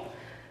job.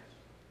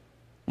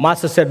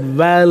 Master said,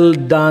 well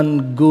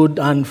done, good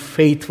and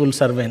faithful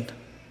servant.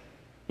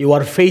 You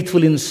are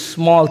faithful in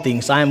small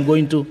things. I am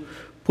going to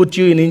put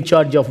you in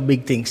charge of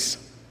big things.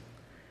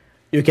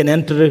 You can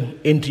enter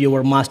into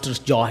your master's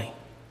joy.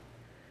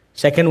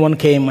 Second one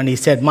came and he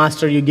said,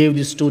 Master, you gave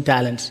these 2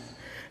 talents.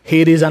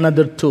 Here is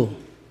another 2.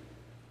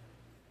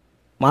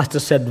 Master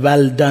said,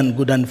 well done,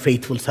 good and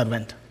faithful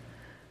servant.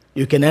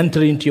 You can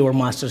enter into your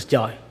master's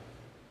joy.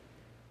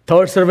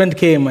 Third servant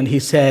came and he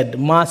said,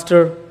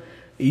 Master,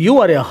 you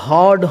are a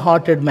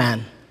hard-hearted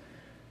man.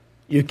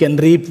 You can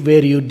reap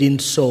where you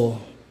didn't sow.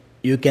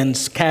 You can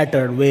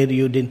scatter where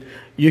you didn't.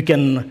 You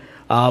can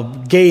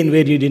gain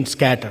where you didn't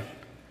scatter.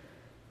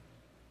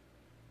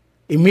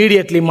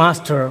 Immediately,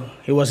 master,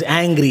 he was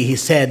angry. He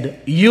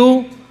said,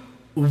 you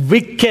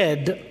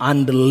wicked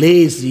and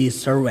lazy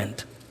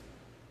servant.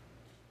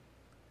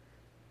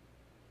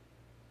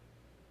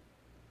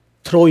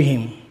 Throw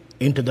him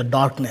into the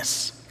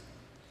darkness.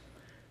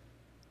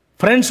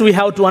 Friends, we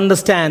have to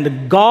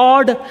understand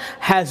God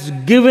has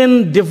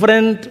given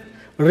different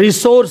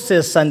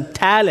resources and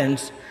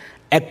talents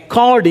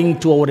according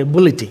to our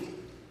ability.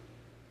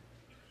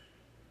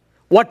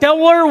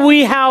 Whatever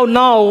we have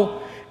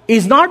now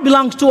is not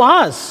belongs to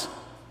us.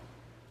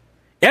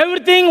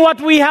 Everything what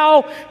we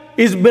have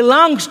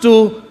belongs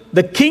to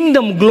the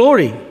kingdom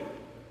glory.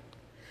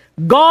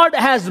 God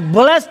has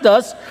blessed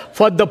us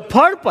for the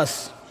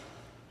purpose.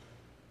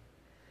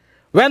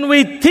 When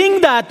we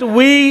think that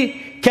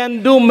we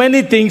can do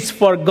many things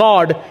for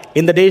God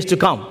in the days to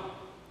come.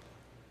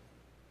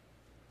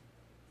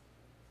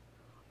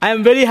 I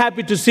am very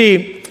happy to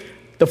see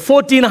the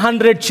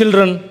 1,400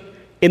 children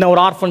in our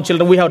orphan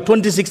children. We have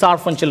 26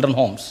 orphan children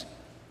homes.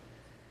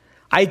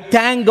 I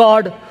thank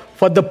God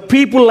for the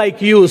people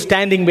like you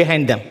standing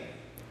behind them.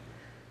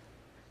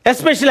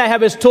 Especially I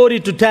have a story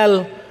to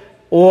tell.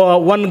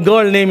 One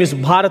girl name is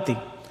Bharati.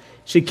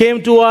 She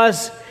came to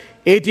us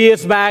 8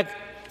 years back.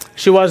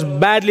 She was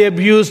badly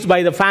abused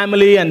by the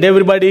family and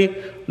everybody.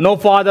 No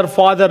father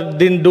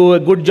didn't do a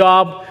good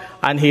job.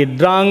 And he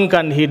drunk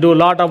and he do a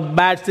lot of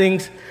bad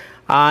things.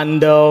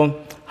 And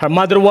her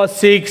mother was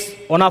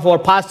sick. One of our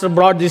pastors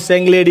brought this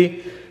young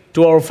lady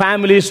to our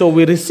family. So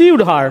we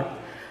received her.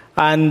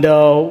 And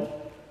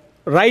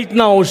right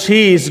now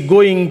she is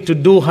going to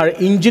do her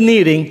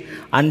engineering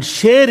and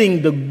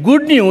sharing the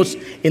good news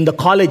in the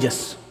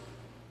colleges.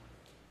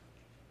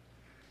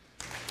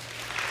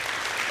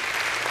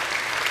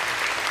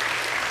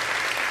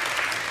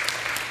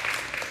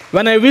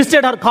 When I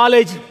visited her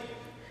college,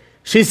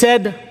 she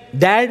said,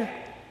 Dad,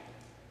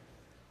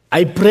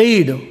 I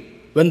prayed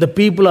when the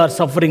people are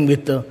suffering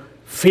with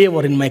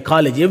fever in my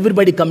college.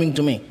 Everybody coming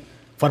to me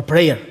for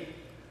prayer.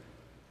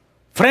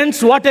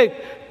 Friends, what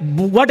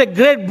a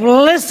great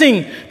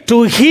blessing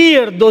to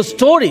hear those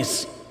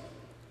stories.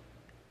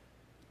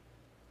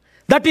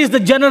 That is, the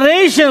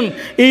generation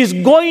is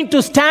going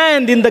to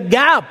stand in the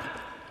gap.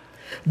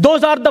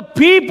 Those are the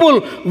people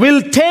who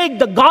will take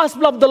the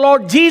gospel of the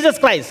Lord Jesus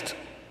Christ.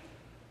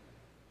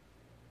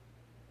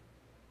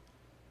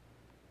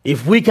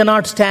 If we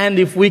cannot stand,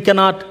 if we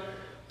cannot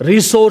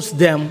resource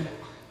them,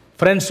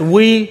 friends,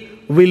 we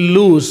will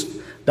lose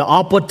the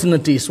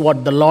opportunities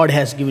what the Lord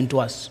has given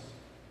to us.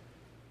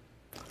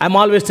 I'm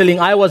always telling,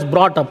 I was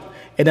brought up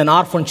in an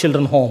orphan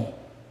children home.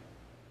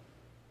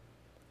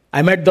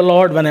 I met the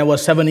Lord when I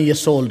was 7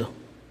 years old.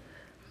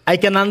 I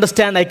can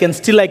understand, I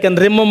can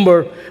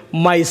remember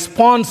my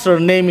sponsor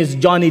name is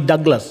Johnny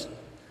Douglas.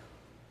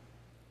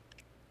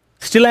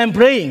 Still I'm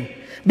praying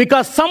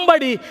because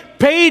somebody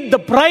paid the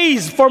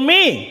price for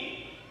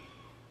me.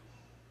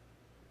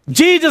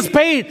 Jesus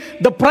paid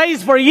the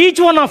price for each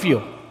one of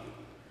you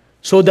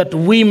so that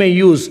we may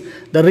use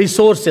the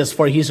resources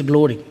for His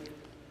glory.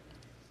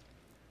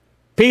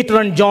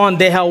 Peter and John,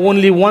 they have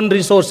only one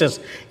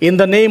resources. In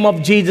the name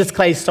of Jesus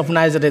Christ of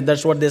Nazareth,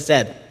 that's what they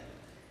said.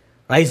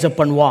 Rise up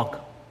and walk.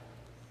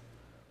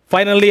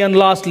 Finally and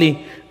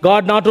lastly,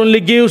 God not only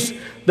gives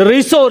the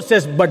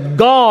resources, but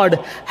God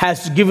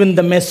has given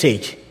the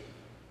message.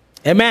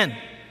 Amen.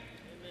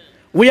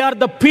 We are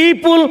the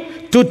people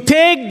to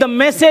take the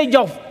message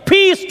of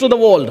peace to the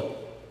world.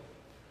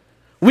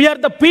 We are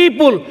the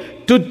people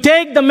to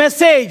take the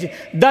message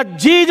that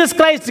Jesus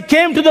Christ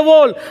came to the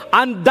world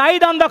and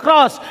died on the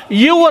cross.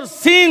 Your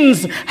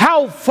sins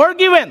have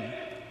forgiven.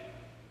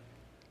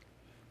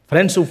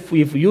 Friends,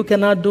 if you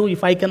cannot do,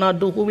 if I cannot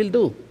do, who will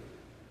do?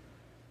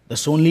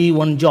 There's only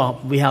one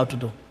job we have to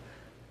do.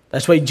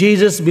 That's why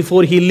Jesus,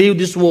 before He left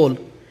this world,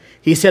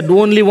 He said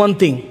only one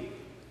thing: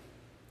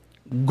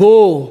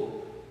 go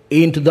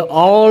into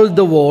all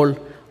the world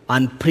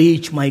and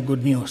preach my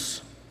good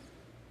news.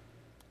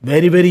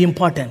 Very, very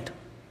important.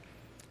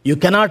 You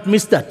cannot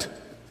miss that.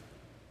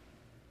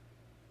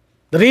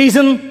 The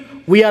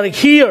reason we are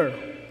here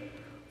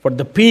for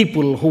the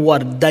people who are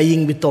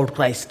dying without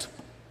Christ,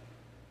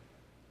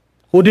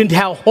 who didn't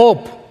have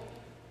hope.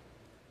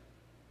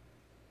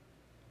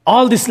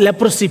 All these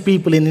leprosy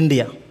people in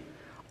India,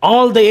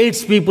 all the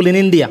AIDS people in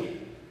India.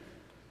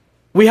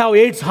 We have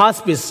AIDS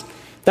hospice.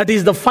 That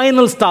is the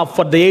final stop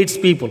for the AIDS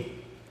people.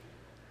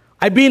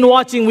 I've been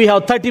watching, we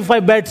have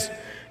 35 beds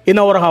in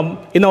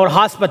our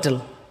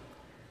hospital.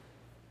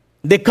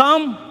 They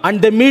come and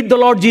they meet the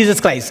Lord Jesus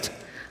Christ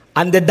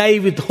and they die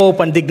with hope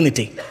and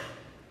dignity.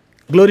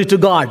 Glory to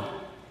God.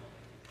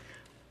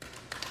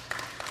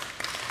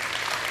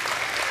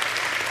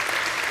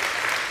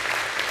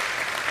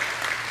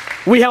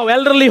 We have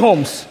elderly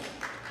homes.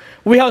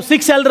 We have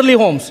 6 elderly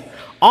homes.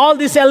 All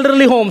these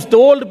elderly homes, the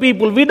old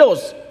people,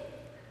 widows,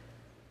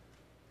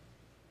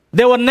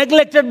 they were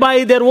neglected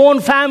by their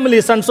own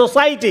families and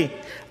society,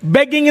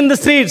 begging in the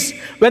streets.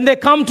 When they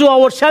come to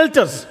our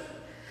shelters,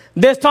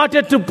 they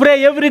started to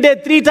pray every day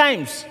 3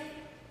 times.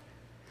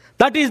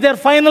 That is their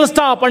final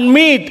stop, and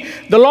meet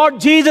the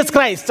Lord Jesus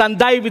Christ and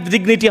die with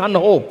dignity and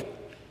hope.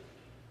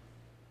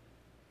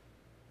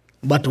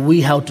 But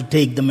we have to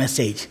take the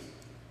message.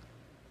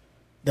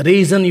 The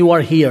reason you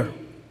are here,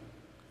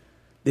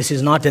 this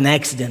is not an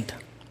accident.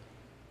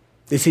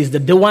 This is the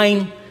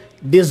divine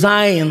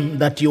design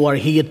that you are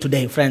here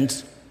today,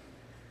 friends.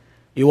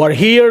 You are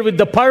here with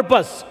the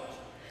purpose.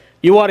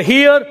 You are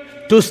here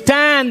to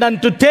stand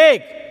and to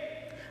take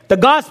the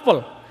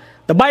gospel.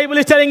 The Bible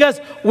is telling us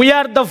we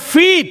are the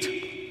feet.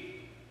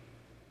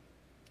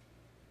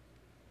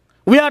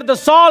 We are the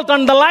salt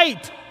and the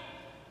light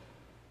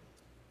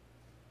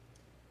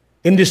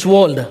in this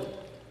world.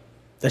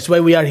 That's why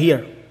we are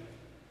here.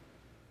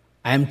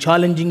 I am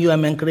challenging you, I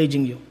am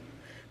encouraging you.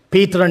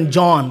 Peter and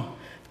John,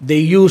 they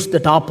used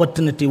that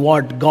opportunity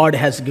what God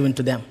has given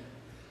to them.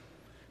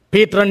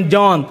 Peter and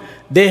John,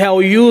 they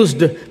have used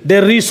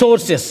their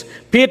resources.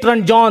 Peter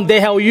and John, they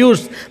have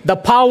used the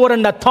power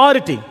and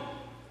authority.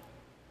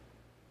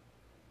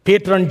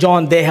 Peter and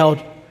John, they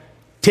have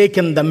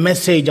taken the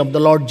message of the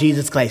Lord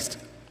Jesus Christ.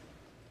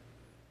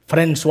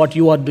 Friends, what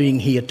you are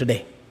doing here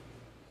today,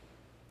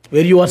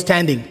 where you are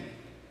standing,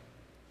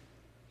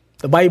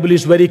 the Bible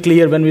is very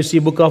clear when we see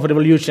Book of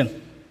Revelation.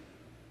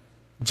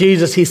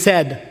 Jesus, he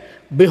said,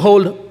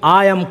 behold,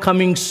 I am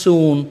coming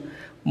soon.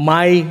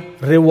 My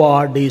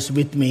reward is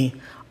with me.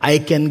 I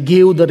can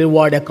give the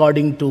reward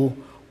according to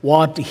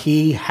what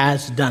he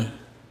has done.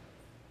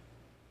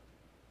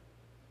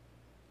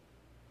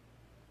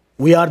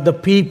 We are the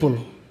people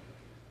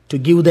to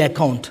give the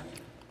account.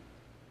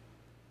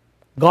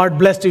 God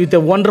blessed you with a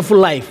wonderful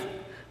life.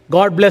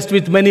 God blessed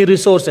with many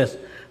resources.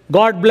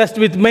 God blessed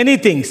with many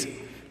things.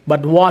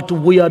 But what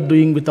we are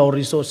doing with our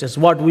resources,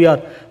 what we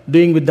are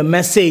doing with the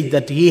message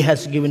that he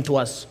has given to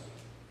us.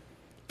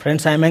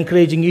 Friends, I am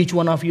encouraging each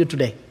one of you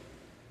today.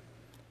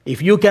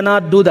 If you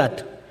cannot do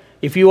that,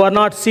 if you are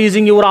not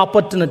seizing your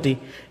opportunity,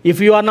 if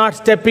you are not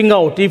stepping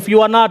out, if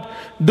you are not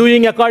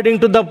doing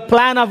according to the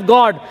plan of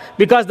God,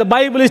 because the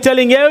Bible is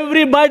telling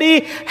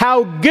everybody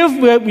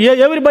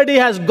everybody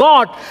has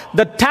got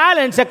the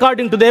talents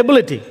according to the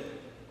ability.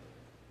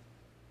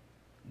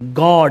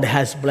 God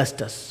has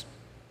blessed us.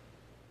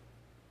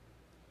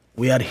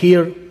 We are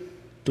here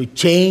to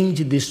change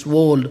this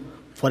world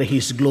for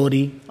his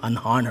glory and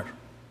honor.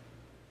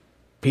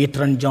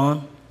 Peter and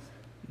John,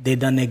 they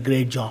done a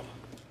great job.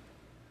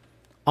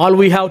 All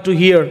we have to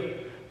hear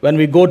when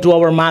we go to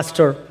our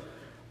master,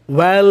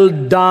 well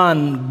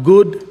done,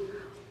 good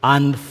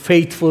and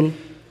faithful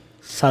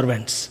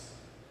servants.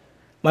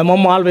 My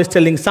mom always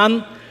telling,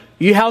 son,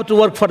 you have to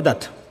work for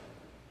that.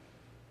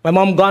 My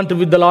mom gone to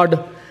with the Lord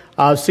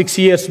 6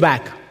 years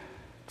back.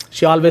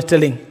 She always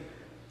telling,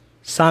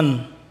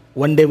 son,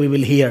 one day we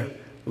will hear,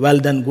 well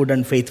done, good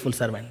and faithful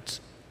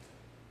servants.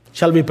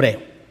 Shall we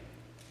pray?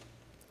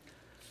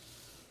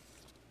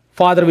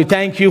 Father, we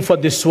thank you for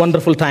this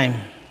wonderful time.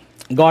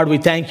 God, we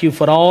thank you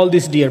for all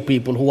these dear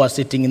people who are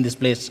sitting in this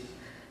place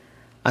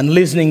and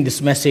listening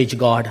this message,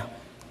 God.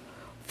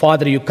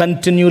 Father, you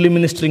continually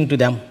ministering to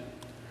them.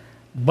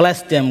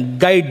 Bless them,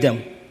 guide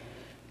them.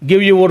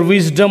 Give your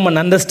wisdom and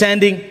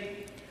understanding.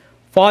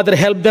 Father,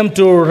 help them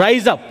to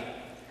rise up.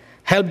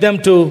 Help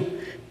them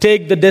to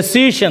take the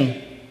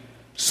decision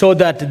so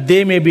that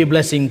they may be a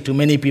blessing to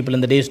many people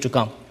in the days to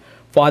come.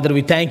 Father,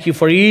 we thank you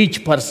for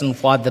each person,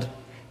 Father,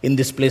 in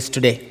this place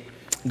today.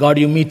 God,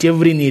 you meet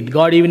every need.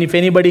 God, even if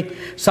anybody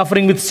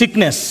suffering with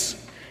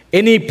sickness,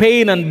 any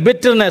pain and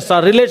bitterness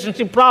or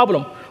relationship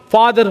problem,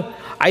 Father,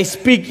 I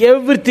speak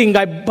everything.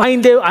 I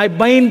bind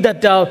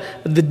that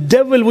the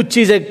devil which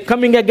is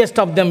coming against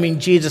of them in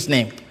Jesus'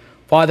 name.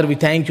 Father, we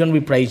thank you and we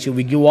praise you.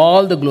 We give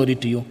all the glory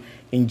to you.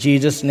 In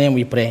Jesus' name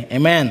we pray.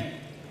 Amen.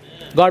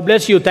 God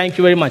bless you. Thank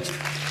you very much.